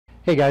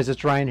Hey guys,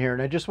 it's Ryan here,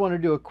 and I just want to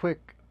do a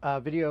quick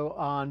video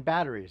on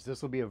batteries.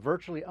 This will be a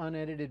virtually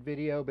unedited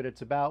video, but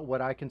it's about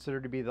what I consider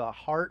to be the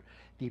heart,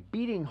 the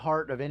beating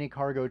heart of any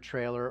cargo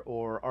trailer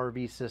or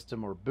RV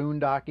system or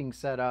boondocking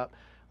setup,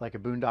 like a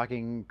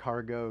boondocking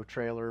cargo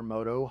trailer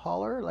moto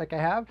hauler like I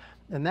have,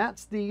 and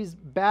that's these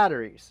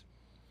batteries.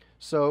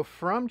 So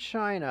from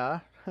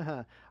China,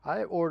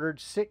 I ordered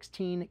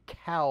 16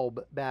 CALB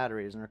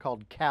batteries, and they're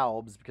called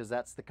CALBs because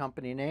that's the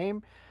company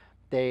name.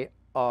 This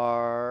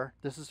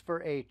is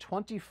for a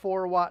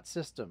 24-watt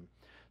system.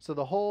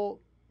 So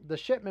the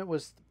shipment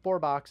was 4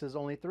 boxes,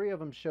 only 3 of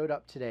them showed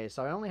up today.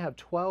 So I only have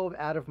 12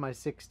 out of my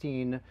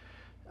 16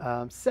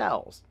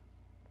 cells.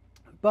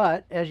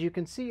 But as you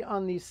can see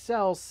on these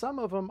cells, some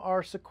of them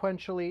are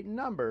sequentially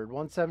numbered,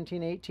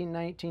 117, 18,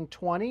 19,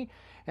 20.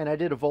 And I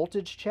did a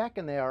voltage check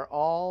and they are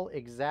all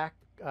exact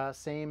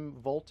same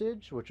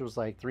voltage, which was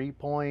like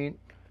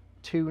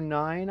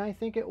 3.29, I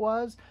think it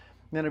was.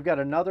 Then I've got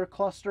another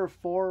cluster of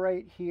 4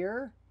 right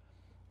here.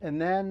 And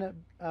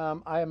then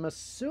I'm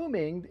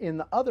assuming in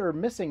the other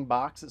missing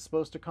box that's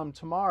supposed to come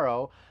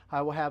tomorrow,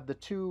 I will have the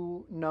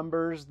 2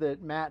 numbers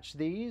that match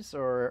these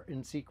or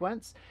in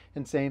sequence,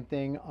 and same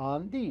thing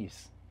on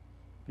these.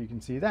 You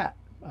can see that.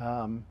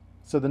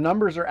 So the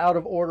numbers are out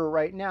of order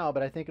right now,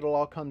 but I think it'll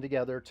all come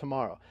together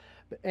tomorrow.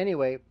 But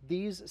anyway,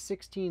 these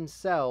 16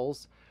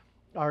 cells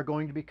are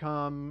going to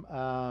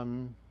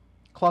become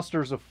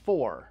clusters of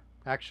 4.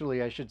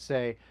 Actually, I should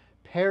say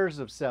pairs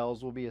of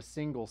cells will be a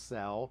single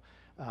cell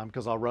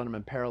because I'll run them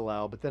in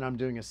parallel, but then I'm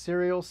doing a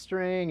serial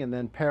string and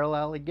then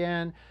parallel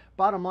again.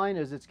 Bottom line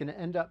is it's going to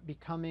end up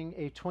becoming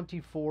a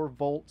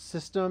 24-volt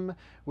system,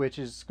 which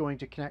is going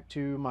to connect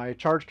to my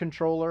charge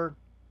controller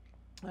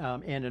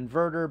and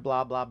inverter,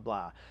 blah, blah,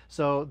 blah.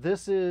 So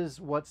this is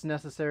what's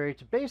necessary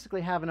to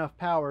basically have enough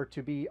power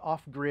to be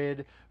off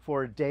grid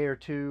for a day or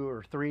 2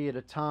 or 3 at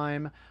a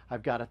time.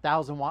 I've got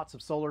 1,000 watts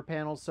of solar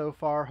panels so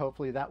far.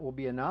 Hopefully that will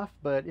be enough,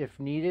 but if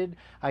needed,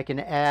 I can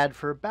add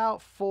for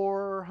about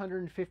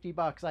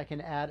 $450, I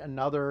can add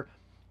another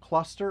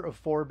cluster of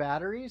 4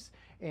 batteries,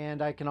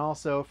 and I can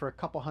also, for a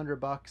couple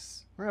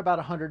 $100 or about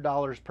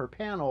 $100 per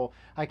panel,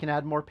 I can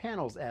add more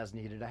panels as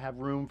needed. I have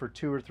room for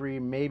 2 or 3,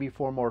 maybe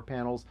 4 more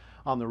panels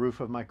on the roof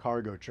of my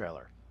cargo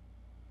trailer.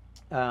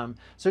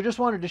 So just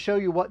wanted to show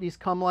you what these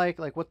come like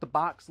what the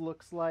box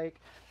looks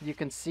like. You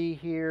can see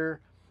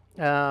here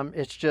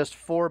it's just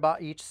 4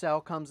 each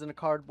cell comes in a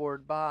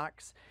cardboard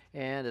box,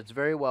 and it's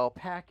very well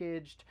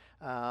packaged.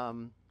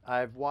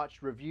 I've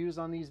watched reviews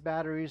on these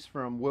batteries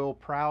from Will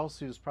Prowse,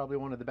 who's probably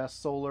one of the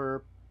best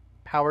solar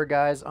power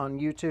guys on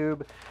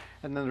YouTube.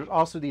 And then there's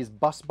also these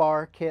bus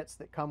bar kits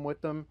that come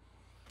with them.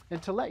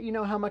 And to let you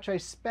know how much I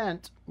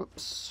spent,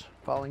 whoops,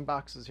 falling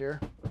boxes here.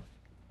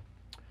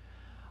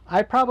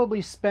 I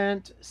probably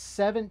spent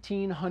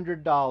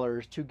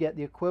 $1,700 to get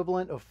the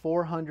equivalent of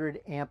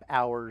 400 amp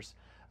hours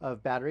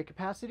of battery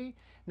capacity.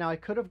 Now I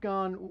could have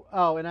gone,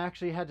 oh, and I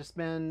actually had to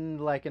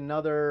spend like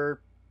another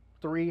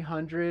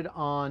 300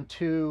 on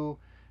 2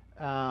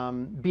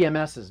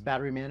 BMSs,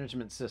 battery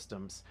management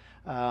systems,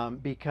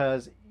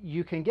 because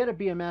you can get a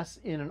BMS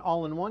in an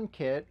all-in-one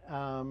kit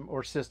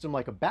or system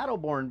like a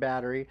Battleborn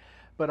battery,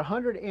 but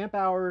 100 amp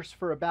hours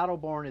for a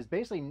Battleborn is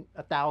basically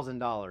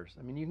 $1,000.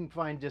 I mean, you can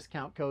find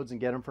discount codes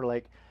and get them for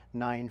like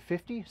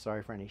 $950.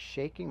 Sorry for any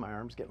shaking, my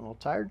arm's getting a little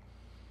tired.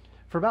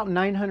 For about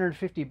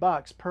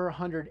 $950 per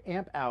 100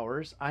 amp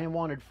hours, I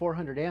wanted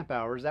 400 amp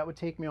hours. That would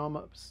take me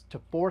almost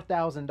to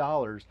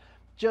 $4,000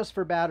 just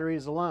for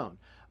batteries alone.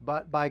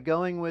 But by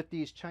going with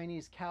these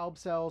Chinese CALB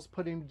cells,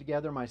 putting them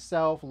together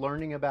myself,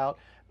 learning about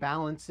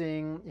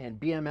balancing and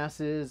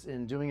BMSs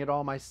and doing it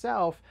all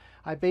myself,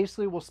 I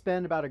basically will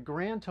spend about a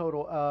grand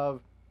total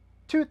of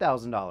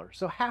 $2,000.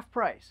 So half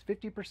price,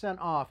 50%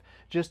 off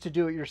just to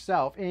do it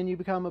yourself, and you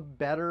become a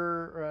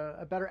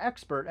better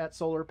expert at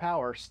solar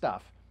power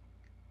stuff.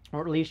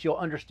 Or at least you'll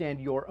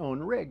understand your own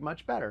rig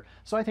much better.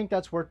 So I think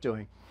that's worth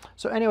doing.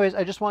 So anyways,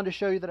 I just wanted to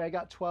show you that I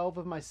got 12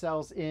 of my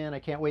cells in. I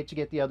can't wait to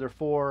get the other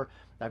 4.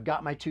 I've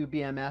got my 2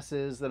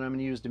 BMSs that I'm going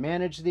to use to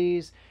manage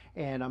these,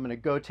 and I'm going to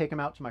go take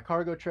them out to my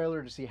cargo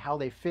trailer to see how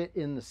they fit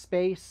in the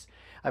space.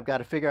 I've got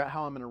to figure out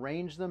how I'm going to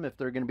arrange them, if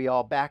they're going to be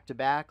all back to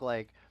back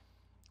like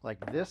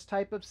this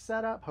type of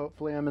setup.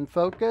 Hopefully I'm in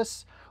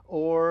focus.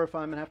 Or if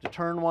I'm going to have to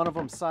turn one of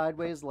them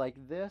sideways like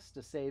this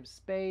to save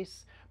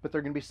space, but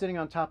they're going to be sitting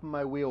on top of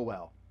my wheel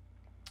well.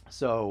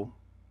 So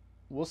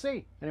we'll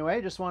see. Anyway,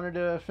 just wanted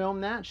to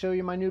film that, show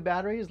you my new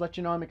batteries, let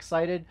you know I'm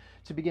excited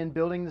to begin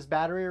building this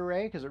battery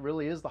array, because it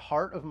really is the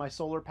heart of my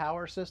solar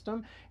power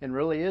system and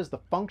really is the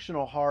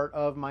functional heart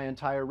of my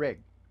entire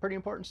rig. Pretty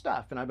important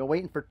stuff, and I've been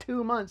waiting for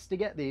 2 months to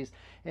get these.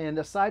 And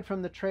aside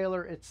from the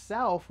trailer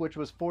itself, which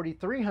was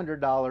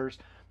 $4,300,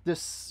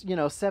 this,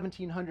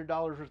 $1,700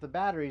 worth of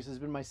batteries has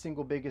been my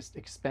single biggest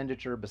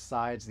expenditure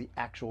besides the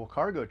actual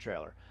cargo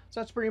trailer. So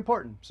that's pretty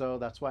important. So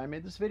that's why I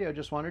made this video.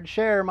 Just wanted to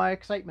share my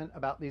excitement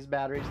about these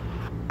batteries.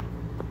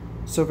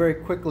 So very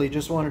quickly,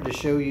 just wanted to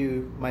show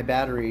you my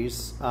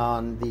batteries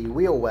on the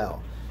wheel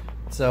well.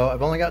 So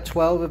I've only got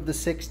 12 of the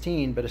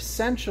 16, but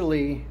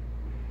essentially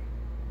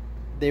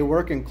they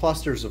work in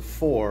clusters of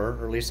 4,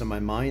 or at least in my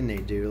mind they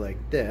do,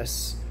 like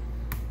this.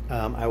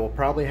 I will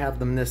probably have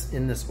them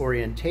in this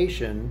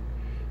orientation,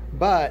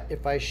 but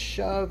if I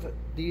shove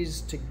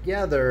these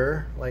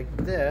together like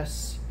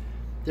this,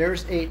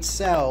 there's 8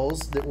 cells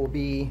that will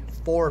be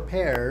 4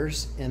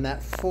 pairs, and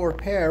that 4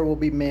 pair will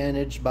be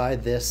managed by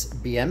this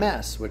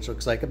BMS, which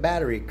looks like a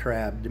battery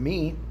crab to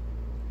me.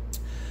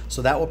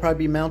 So that will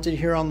probably be mounted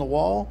here on the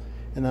wall,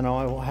 and then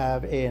I will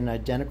have an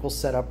identical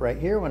setup right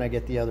here when I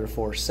get the other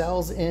 4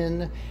 cells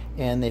in,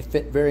 and they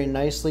fit very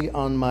nicely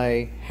on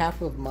my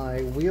half of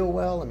my wheel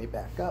well. Let me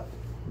back up.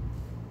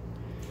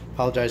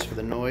 Apologize for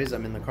the noise.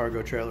 I'm in the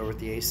cargo trailer with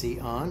the AC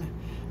on.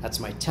 That's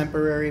my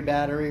temporary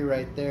battery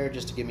right there,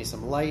 just to give me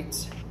some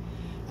light.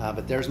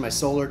 But there's my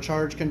solar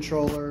charge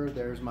controller.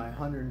 There's my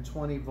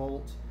 120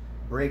 volt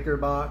breaker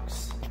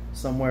box.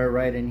 Somewhere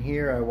right in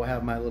here, I will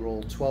have my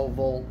little 12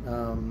 volt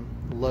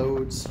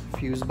loads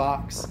fuse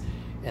box.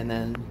 And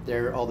then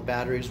there, all the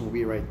batteries will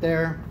be right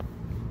there.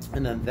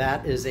 And then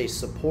that is a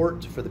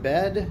support for the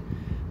bed.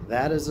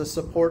 That is a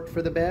support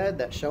for the bed,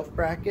 that shelf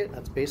bracket.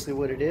 That's basically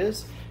what it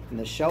is. And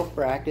the shelf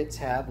brackets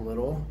have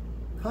little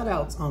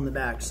cutouts on the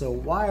back. So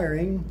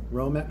wiring,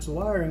 Romex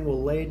wiring,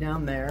 will lay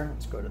down there.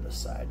 Let's go to this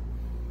side,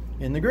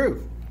 in the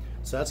groove.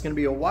 So that's going to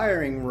be a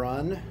wiring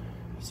run.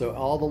 So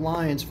all the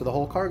lines for the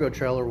whole cargo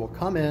trailer will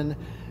come in,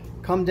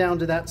 come down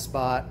to that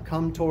spot,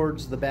 come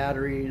towards the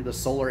battery, the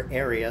solar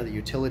area, the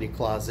utility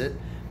closet,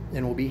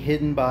 and will be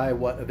hidden by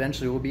what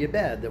eventually will be a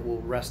bed that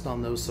will rest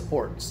on those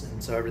supports.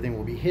 And so everything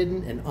will be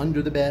hidden and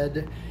under the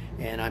bed,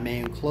 and I may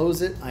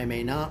enclose it, I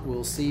may not,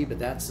 we'll see, but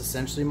that's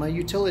essentially my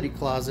utility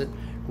closet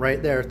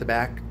right there at the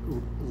back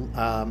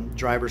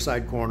driver's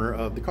side corner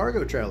of the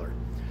cargo trailer.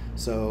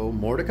 So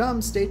more to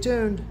come, stay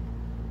tuned.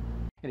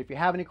 And if you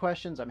have any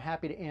questions, I'm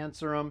happy to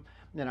answer them.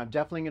 And I'm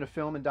definitely going to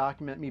film and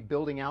document me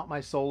building out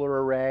my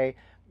solar array,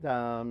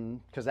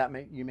 because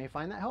you may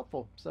find that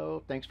helpful.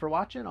 So thanks for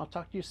watching. I'll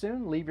talk to you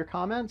soon. Leave your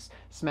comments,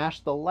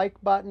 smash the like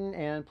button,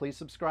 and please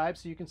subscribe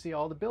so you can see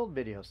all the build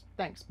videos.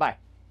 Thanks. Bye.